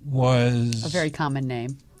 was... A very common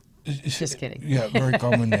name. Just kidding. Yeah, very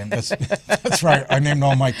common name. That's right. I named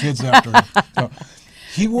all my kids after him. So,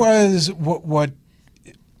 he was what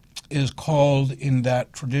is called in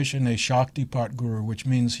that tradition a Shaktipat guru, which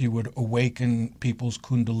means he would awaken people's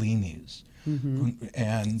kundalinis.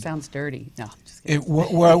 And sounds dirty. No, just kidding. It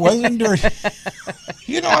wasn't dirty.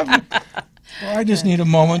 I just need a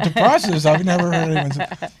moment to process. I've never heard anyone say.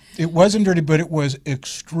 It wasn't dirty, but it was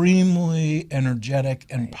extremely energetic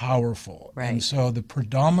and powerful. Right. And so the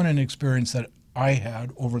predominant experience that I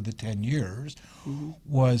had over the 10 years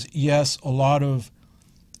was, yes, a lot of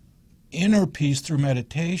inner peace through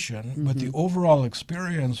meditation, but the overall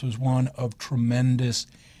experience was one of tremendous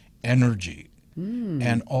energy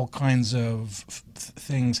and all kinds of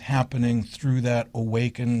things happening through that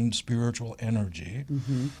awakened spiritual energy.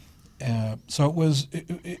 So it was,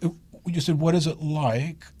 you said, what is it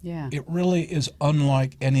like? Yeah. It really is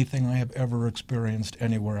unlike anything I have ever experienced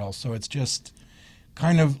anywhere else. So it's just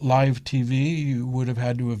kind of live TV. You would have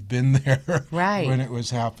had to have been there when it was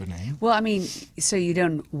happening. Well, I mean, so you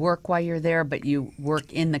don't work while you're there, but you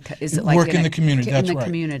work in the, is it like work in the community, that's in the right.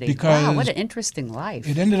 community. Because wow, what an interesting life.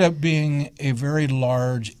 It ended up being a very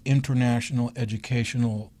large international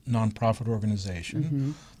educational nonprofit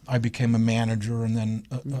organization I became a manager, and then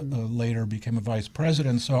later became a vice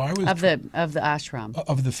president. So I was of the ashram,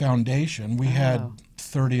 of the foundation. We had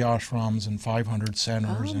 30 ashrams and 500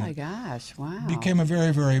 centers. Oh my gosh! Wow! Became a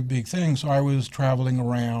very, very big thing. So I was traveling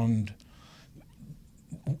around,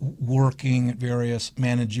 working at various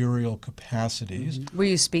managerial capacities. Were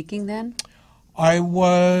you speaking then?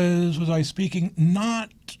 Was I speaking? Not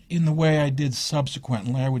in the way I did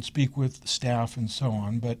subsequently. I would speak with staff and so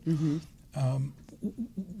on, but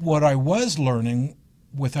what I was learning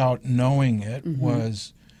without knowing it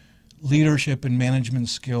was leadership and management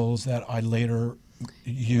skills that I later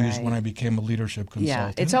used when I became a leadership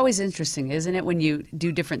consultant. Yeah, it's always interesting, isn't it, when you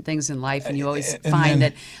do different things in life and you always find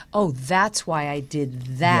that, oh, that's why I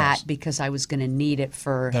did that, because I was going to need it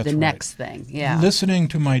for the next thing. Yeah. Listening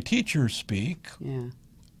to my teacher speak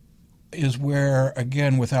is where,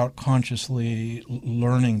 again, without consciously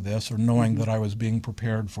learning this or knowing that I was being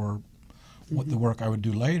prepared for what the work I would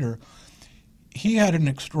do later, he had an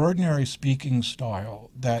extraordinary speaking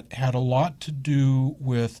style that had a lot to do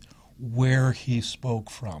with where he spoke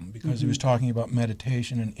from, because he was talking about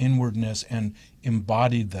meditation and inwardness and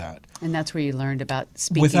embodied that. And that's where you learned about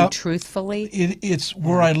speaking truthfully? It's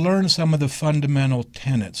where I learned some of the fundamental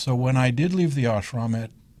tenets. So when I did leave the ashram at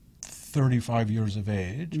 35 years of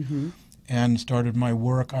age and started my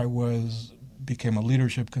work, I became a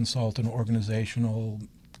leadership consultant, organizational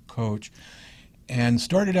coach, and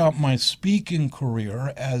started out my speaking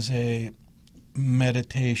career as a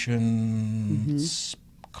meditation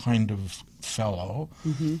kind of fellow.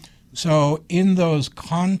 So in those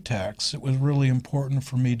contexts, it was really important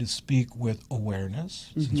for me to speak with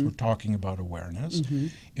awareness, since we're talking about awareness.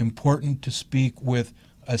 Important to speak with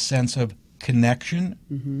a sense of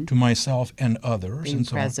connection to myself and others. Being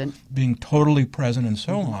present. Being totally present and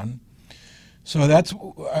so on.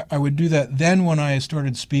 So I would do that. Then when I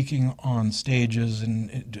started speaking on stages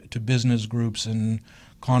and to business groups and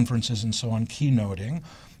conferences and so on, keynoting,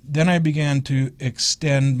 then I began to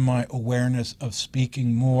extend my awareness of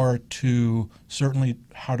speaking more to certainly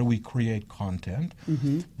how do we create content,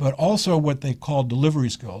 but also what they call delivery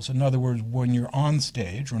skills. In other words, when you're on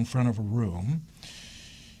stage or in front of a room,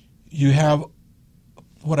 you have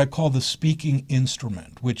what I call the speaking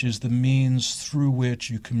instrument, which is the means through which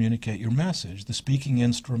you communicate your message. The speaking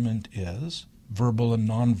instrument is verbal and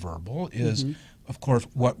nonverbal, is, of course,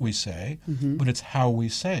 what we say, but it's how we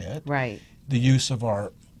say it. Right. The use of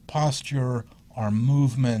our posture, our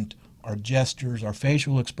movement, our gestures, our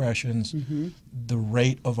facial expressions, the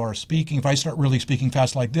rate of our speaking. If I start really speaking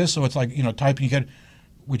fast like this, so it's like, typing,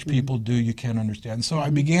 which people do, you can't understand. So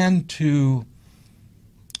I began to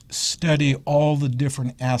study all the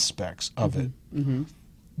different aspects of it.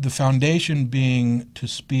 The foundation being to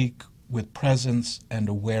speak with presence and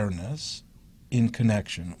awareness in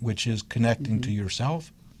connection, which is connecting to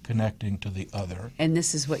yourself, connecting to the other. And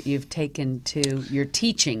this is what you've taken to your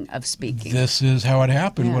teaching of speaking. This is how it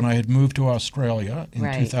happened. When I had moved to Australia in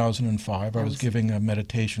 2005. I was giving a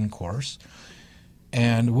meditation course,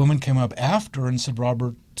 and a woman came up after and said,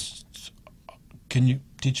 "Robert, can you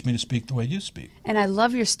teach me to speak the way you speak?" And I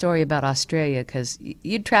love your story about Australia, because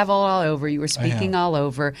you'd travel all over, you were speaking all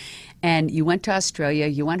over, and you went to Australia,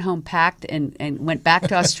 you went home packed and went back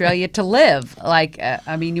to Australia to live.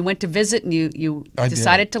 You went to visit and you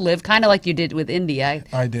decided to live, kind of like you did with India.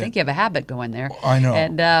 I did. I think you have a habit going there. I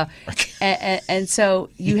know. And so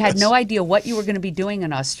you had no idea what you were going to be doing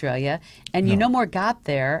in Australia, and you no more got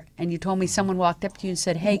there, and you told me someone walked up to you and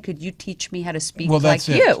said, "Hey, could you teach me how to speak like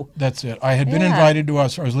you?" That's it. I had been invited to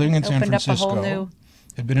Australia. I was living in San Francisco.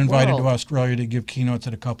 Had been invited to Australia to give keynotes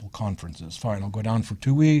at a couple conferences. Fine, I'll go down for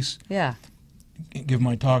 2 weeks. Yeah. Give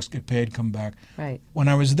my talks, get paid, come back. Right. When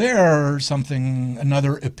I was there,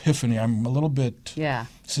 another epiphany. I'm a little bit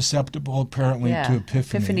susceptible, apparently, to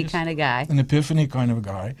epiphanies. Epiphany kind of guy. An epiphany kind of a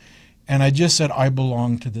guy. And I just said, I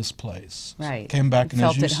belong to this place. Right. So came back and,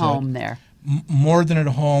 felt as you at said, home there. More than at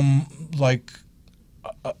home, like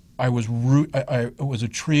I was a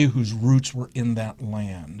tree whose roots were in that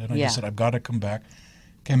land. And I just said, I've got to come back.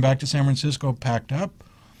 Came back to San Francisco, packed up,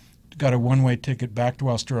 got a one-way ticket back to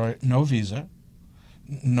Australia, no visa,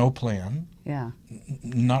 no plan,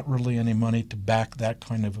 not really any money to back that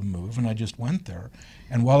kind of a move, and I just went there.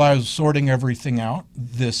 And while I was sorting everything out,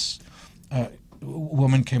 this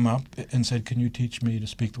woman came up and said, "Can you teach me to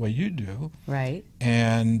speak the way you do?" Right.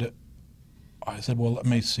 And I said, "Well, let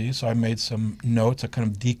me see." So I made some notes. I kind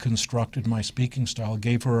of deconstructed my speaking style,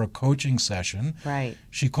 gave her a coaching session. Right.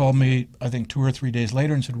 She called me, I think, 2 or 3 days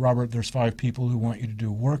later and said, "Robert, there's 5 people who want you to do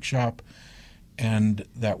a workshop." And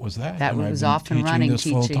that was that. That and was I've been off and running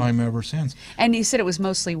teaching this full time ever since. And you said it was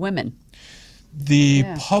mostly women. The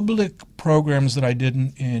public programs that I did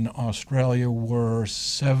in Australia were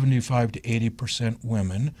 75 to 80%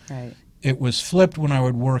 women. Right. It was flipped when I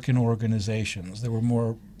would work in organizations. There were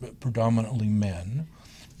more predominantly men.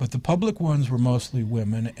 But the public ones were mostly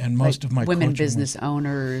women, and most of my women coaching business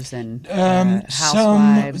owners and some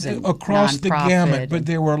housewives and across the gamut. But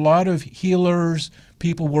there were a lot of healers,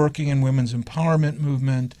 people working in women's empowerment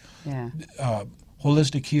movement,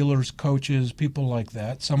 holistic healers, coaches, people like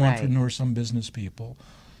that. Some entrepreneurs, some business people.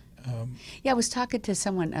 I was talking to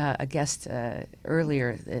someone, a guest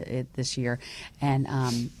earlier this year,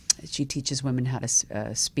 and she teaches women how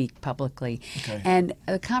to speak publicly. Okay. And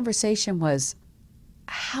the conversation was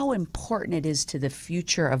how important it is to the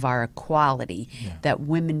future of our equality that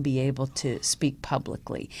women be able to speak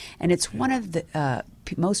publicly. And it's one of the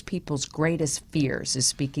most people's greatest fears is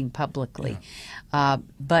speaking publicly.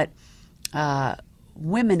 But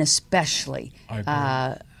women especially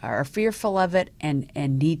are fearful of it and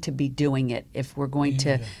need to be doing it if we're going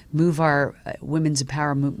to move our women's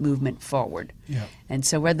empowerment movement forward. Yeah. And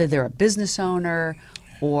so whether they're a business owner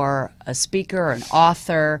or a speaker or an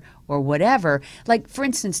author or whatever, like for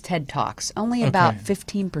instance TED Talks, only about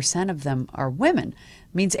 15% of them are women.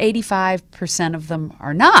 It means 85% of them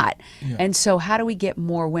are not. Yeah. And so how do we get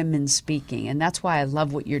more women speaking? And that's why I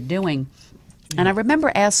love what you're doing. And I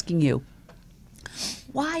remember asking you,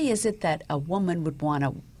 why is it that a woman would want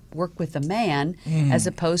to work with a man as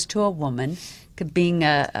opposed to a woman? Being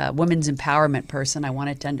a women's empowerment person, I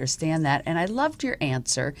wanted to understand that. And I loved your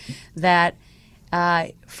answer that,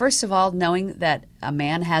 first of all, knowing that a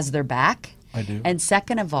man has their back. I do. And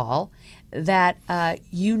second of all, that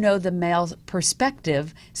you know the male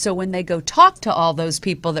perspective, so when they go talk to all those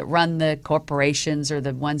people that run the corporations or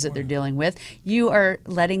the ones that they're dealing with, you are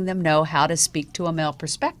letting them know how to speak to a male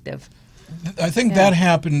perspective. I think that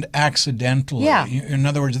happened accidentally. Yeah. In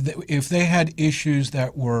other words, if they had issues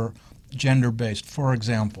that were gender-based, for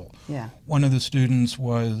example, one of the students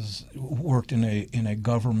worked in a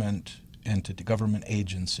government entity, government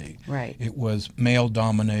agency. Right. It was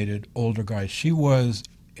male-dominated, older guys. She was,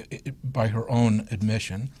 by her own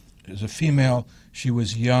admission, as a female, she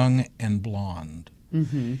was young and blonde,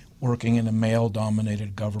 working in a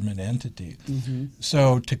male-dominated government entity.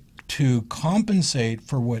 So to compensate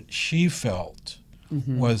for what she felt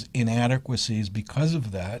was inadequacies because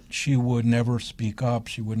of that, she would never speak up,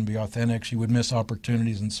 she wouldn't be authentic, she would miss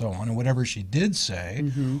opportunities and so on. And whatever she did say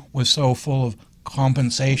was so full of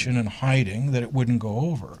compensation and hiding that it wouldn't go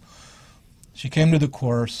over. She came to the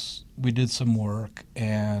course, we did some work,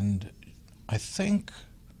 and I think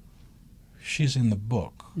she's in the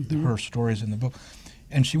book. Her story's in the book.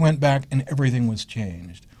 And she went back and everything was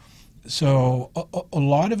changed. So a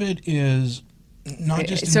lot of it is not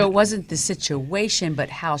just... So it wasn't the situation, but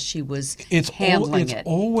how she was handling it. It's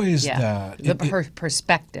always that. Her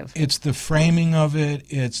perspective. It's the framing of it.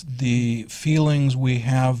 It's the feelings we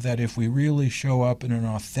have that if we really show up in an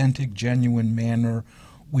authentic, genuine manner,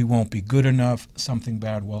 we won't be good enough, something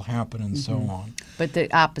bad will happen, and so on. But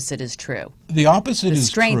the opposite is true. The opposite is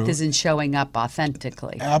true. The strength is in showing up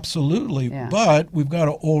authentically. Absolutely. Yeah. But we've got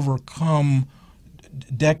to overcome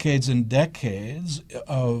decades and decades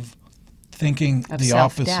of thinking the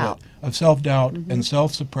opposite, of self-doubt and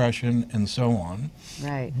self-suppression and so on.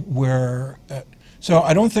 Right. Where, so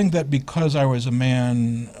I don't think that because I was a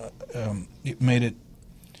man, it made it,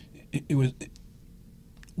 it was,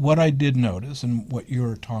 what I did notice and what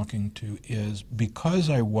you're talking to is because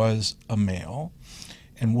I was a male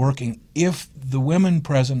and working, if the women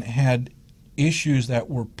present had issues that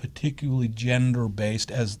were particularly gender-based,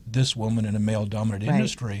 as this woman in a male-dominated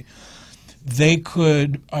industry, they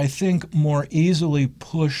could, I think, more easily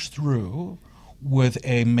push through with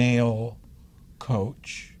a male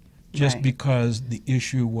coach just because the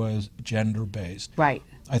issue was gender-based. Right.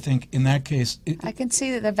 I think in that case... I can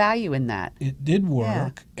see the value in that. It did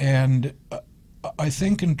work, and I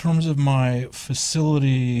think in terms of my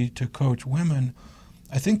facility to coach women,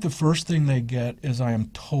 I think the first thing they get is I am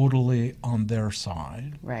totally on their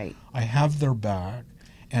side. Right. I have their back,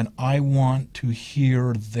 and I want to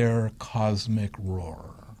hear their cosmic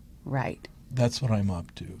roar. Right. That's what I'm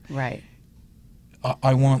up to. Right.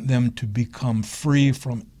 I want them to become free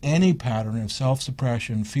from any pattern of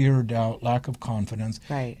self-suppression, fear, doubt, lack of confidence,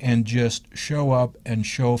 and just show up and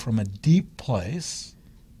show from a deep place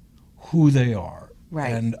who they are.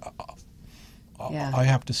 Right. And I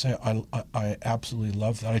have to say, I absolutely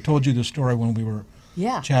love that. I told you the story when we were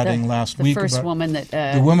chatting last week about the first woman that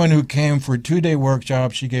the woman who came for a 2-day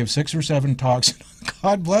workshop. She gave 6 or 7 talks.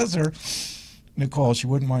 God bless her, Nicole. She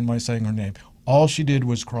wouldn't mind my saying her name. All she did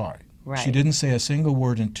was cry. Right. She didn't say a single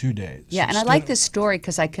word in 2 days. Yeah, and I like this story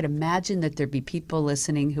because I could imagine that there'd be people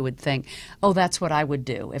listening who would think, oh, that's what I would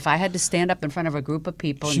do. If I had to stand up in front of a group of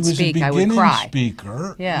people and speak, I would cry. She was a beginning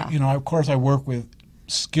speaker. Yeah. You know, of course, I work with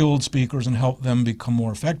skilled speakers and help them become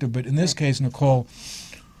more effective. But in this case, Nicole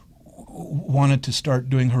wanted to start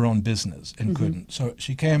doing her own business and couldn't. So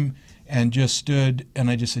she came and just stood, and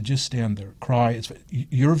I just said, just stand there, cry.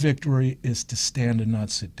 Your victory is to stand and not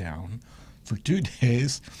sit down. For 2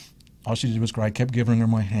 days, all she did was cry. I kept giving her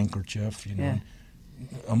my handkerchief, you know. Yeah.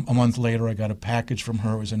 A month later, I got a package from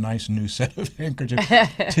her. It was a nice new set of handkerchiefs.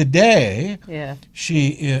 Today,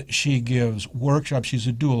 she gives workshops. She's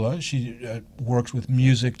a doula. She works with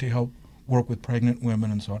music to help work with pregnant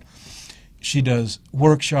women and so on. She does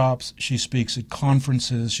workshops. She speaks at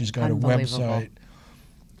conferences. She's got a website.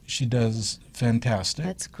 She does fantastic.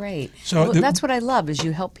 That's great. So that's what I love is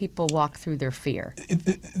you help people walk through their fear.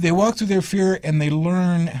 They walk through their fear and they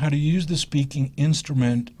learn how to use the speaking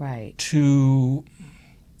instrument to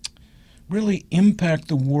really impact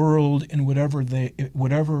the world in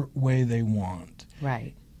whatever way they want.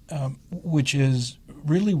 Right. Which is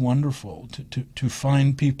really wonderful to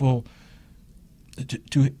find people,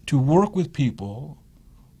 to work with people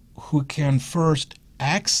who can first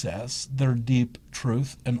access their deep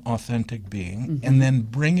truth and authentic being and then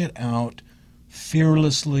bring it out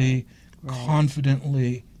fearlessly,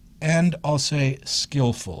 confidently, and I'll say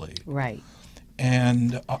skillfully. Right.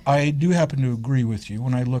 And I do happen to agree with you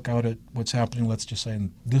when I look out at what's happening, let's just say,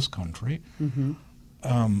 in this country.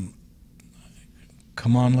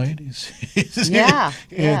 Come on, ladies.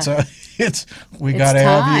 We gotta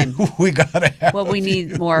have. Well, we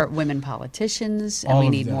need more women politicians, and we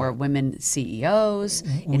need more women CEOs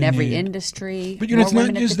in every industry. But you know, it's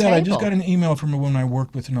not just that. I just got an email from a woman I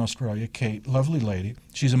worked with in Australia, Kate, lovely lady.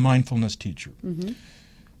 She's a mindfulness teacher.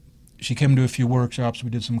 She came to a few workshops. We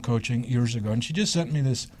did some coaching years ago, and she just sent me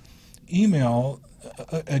this email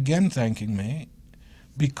again thanking me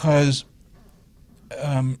because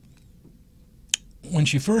when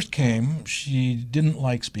she first came, she didn't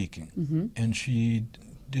like speaking, and she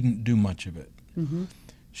didn't do much of it.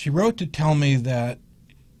 She wrote to tell me that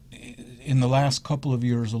in the last couple of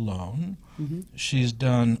years alone, she's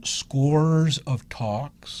done scores of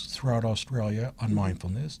talks throughout Australia on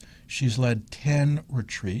mindfulness. She's led 10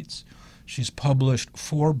 retreats. She's published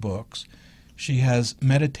 4 books. She has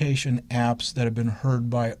meditation apps that have been heard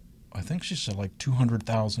by, I think she said, like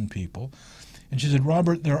 200,000 people. And she said,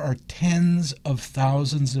 Robert, there are tens of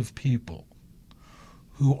thousands of people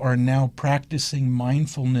who are now practicing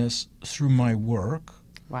mindfulness through my work.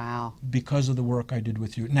 Wow. Because of the work I did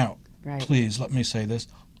with you. Now, please let me say this.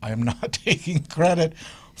 I am not taking credit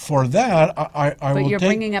for that. But you're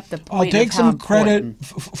bringing up the point. I'll take some credit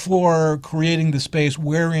for creating the space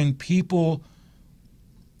wherein people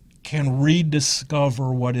can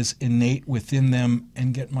rediscover what is innate within them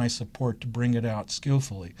and get my support to bring it out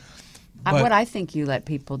skillfully. What I think you let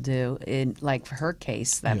people do, in like for her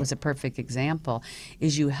case, that was a perfect example,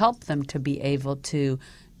 is you help them to be able to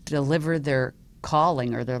deliver their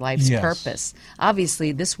calling or their life's purpose.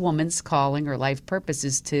 Obviously, this woman's calling or life purpose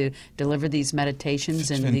is to deliver these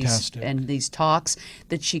meditations and these talks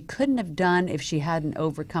that she couldn't have done if she hadn't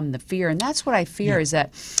overcome the fear. And that's what I fear is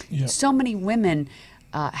that so many women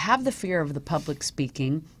have the fear of the public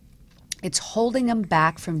speaking. It's holding them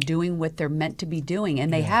back from doing what they're meant to be doing,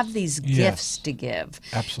 and they have these gifts to give.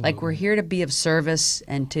 Absolutely. Like we're here to be of service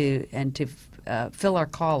and to fill our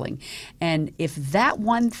calling. And if that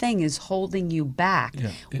one thing is holding you back,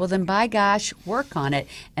 well, then by gosh, work on it.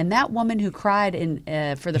 And that woman who cried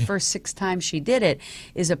for the first 6 times she did it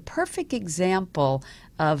is a perfect example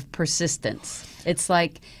of persistence. It's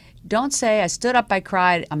like, don't say, I stood up, I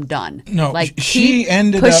cried, I'm done. No, like, she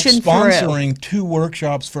ended up sponsoring 2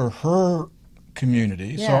 workshops for her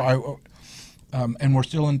community. So and we're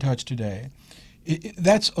still in touch today.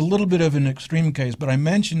 That's a little bit of an extreme case, but I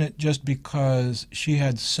mention it just because she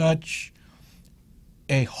had such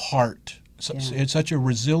a heart. It's such a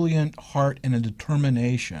resilient heart and a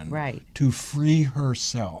determination to free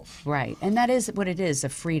herself. Right, and that is what it is, a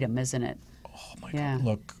freedom, isn't it? Oh, my God.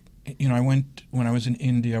 Look. You know, when I was in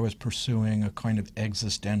India, I was pursuing a kind of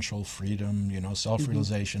existential freedom, you know,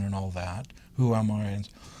 self-realization and all that. Who am I?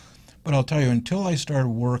 But I'll tell you, until I started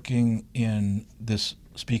working in this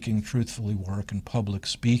speaking truthfully work and public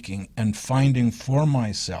speaking and finding for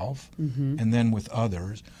myself and then with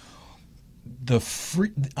others, the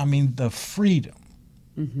freedom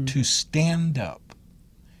to stand up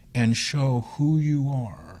and show who you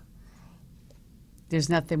are. There's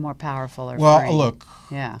nothing more powerful or freeing. Look.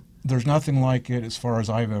 Yeah. There's nothing like it as far as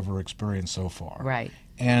I've ever experienced so far. Right.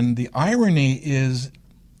 And the irony is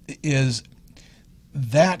is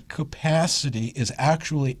that capacity is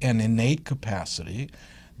actually an innate capacity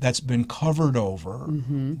that's been covered over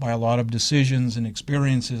by a lot of decisions and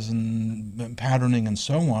experiences and patterning and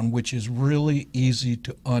so on, which is really easy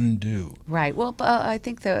to undo. Right. Well, I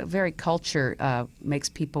think the very culture makes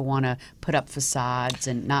people want to put up facades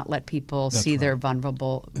and not let people see their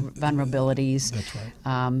vulnerabilities. That's right.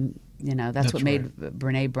 That's what made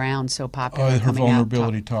Brene Brown so popular. Her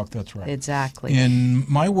vulnerability talk, that's right. Exactly.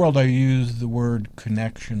 In my world, I use the word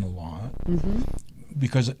connection a lot.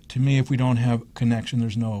 Because to me, if we don't have connection,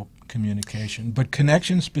 there's no communication. But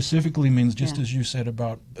connection specifically means, just as you said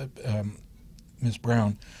about Ms.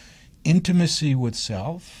 Brown, intimacy with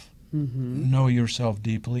self, know yourself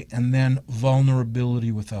deeply, and then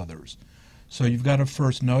vulnerability with others. So you've got to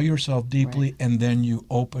first know yourself deeply, and then you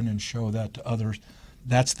open and show that to others.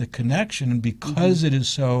 That's the connection. And because it is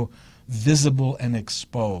so visible and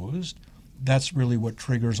exposed, that's really what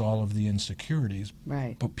triggers all of the insecurities.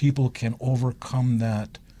 Right. But people can overcome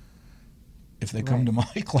that if they come to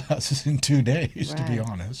my classes in 2 days, to be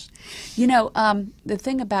honest. The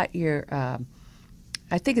thing about your, I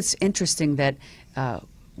think it's interesting that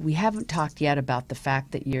we haven't talked yet about the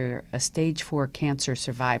fact that you're a stage 4 cancer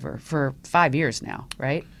survivor for 5 years now,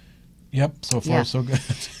 right? Yep, so far so good.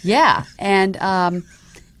 Yeah, and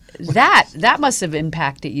that must have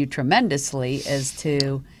impacted you tremendously as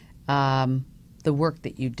to the work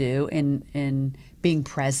that you do in being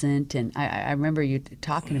present. And I remember you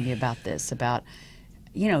talking to me about this, about,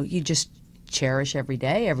 you just cherish every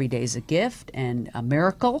day. Every day is a gift and a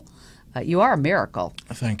miracle. You are a miracle.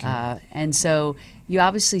 Thank you. And so you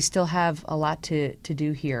obviously still have a lot to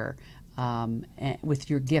do here with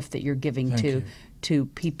your gift that you're giving to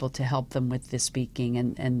people to help them with the speaking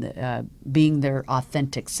and being their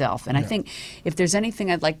authentic self. And I think if there's anything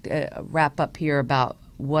I'd like to wrap up here about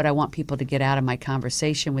what I want people to get out of my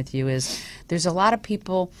conversation with you is there's a lot of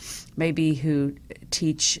people maybe who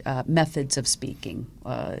teach methods of speaking,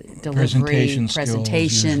 delivery,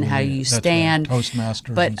 presentation, how you stand. Right.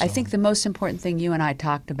 Toastmasters. But I think the most important thing you and I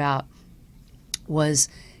talked about was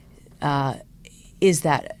is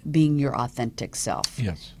that being your authentic self.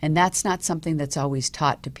 Yes. And that's not something that's always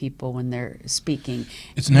taught to people when they're speaking.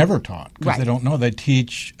 It's never taught because Right. they don't know. They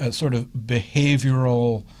teach a sort of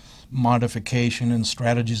behavioral modification and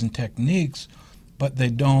strategies and techniques, but they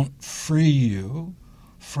don't free you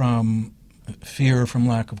from fear, from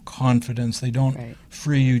lack of confidence. They don't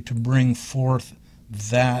free you to bring forth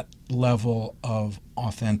that level of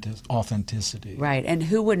authenticity. Right. And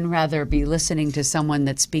who wouldn't rather be listening to someone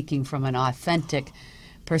that's speaking from an authentic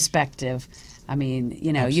perspective? I mean,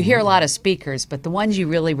 you hear a lot of speakers, but the ones you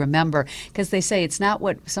really remember, because they say it's not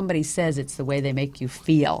what somebody says, it's the way they make you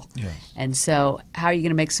feel. Yes. And so how are you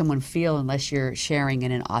going to make someone feel unless you're sharing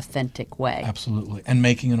in an authentic way? Absolutely. And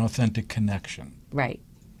making an authentic connection. Right.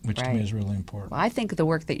 Which to me is really important. Well, I think the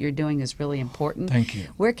work that you're doing is really important. Thank you.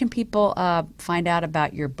 Where can people find out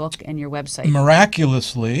about your book and your website?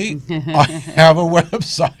 Miraculously, I have a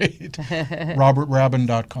website,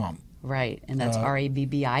 robertrabbin.com. Right, and that's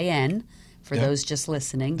Rabbin for those just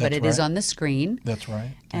listening, but it is on the screen. That's right.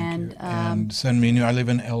 Thank you. And send me I live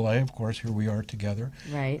in LA, of course. Here we are together.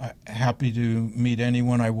 Right. Happy to meet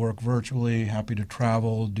anyone. I work virtually, happy to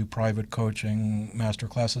travel, do private coaching, master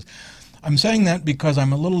classes. I'm saying that because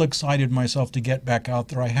I'm a little excited myself to get back out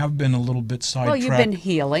there. I have been a little bit sidetracked. Well, you've been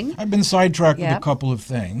healing. I've been sidetracked with a couple of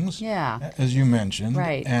things, as you mentioned.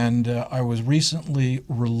 Right. And I was recently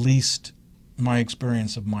released, my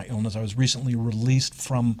experience of my illness, I was recently released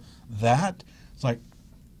from that. It's like,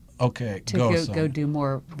 okay, go do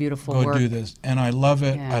more beautiful work. Go do this. And I love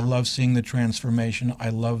it. I love seeing the transformation. I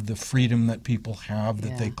love the freedom that people have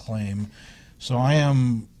that they claim. So I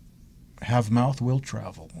have mouth, will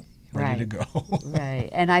travel. Ready to go. Right.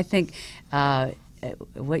 And I think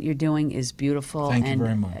what you're doing is beautiful. Thank you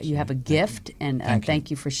very much. You have a gift, and thank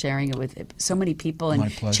you for sharing it with so many people and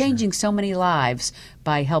pleasure. Changing so many lives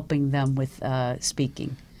by helping them with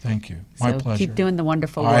speaking. Thank you. My pleasure. Keep doing the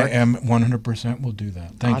wonderful work. I am 100% will do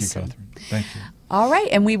that. Thank you, Catherine. Thank you. All right,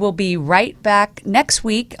 and we will be right back next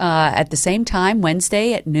week at the same time,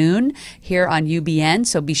 Wednesday at noon, here on UBN.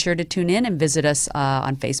 So be sure to tune in and visit us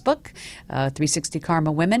on Facebook, 360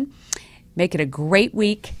 Karma Women. Make it a great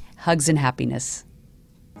week. Hugs and happiness.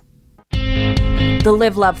 The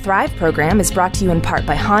Live, Love, Thrive program is brought to you in part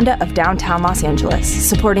by Honda of downtown Los Angeles,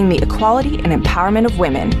 supporting the equality and empowerment of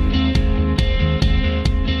women.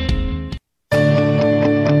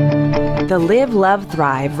 The Live, Love,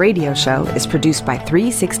 Thrive radio show is produced by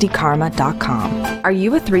 360karma.com. Are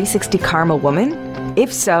you a 360 Karma woman?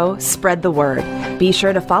 If so, spread the word. Be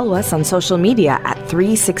sure to follow us on social media at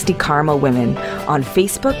 360 Karma Women on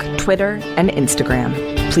Facebook, Twitter, and Instagram.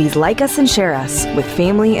 Please like us and share us with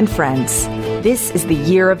family and friends. This is the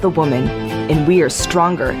Year of the Woman, and we are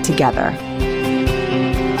stronger together.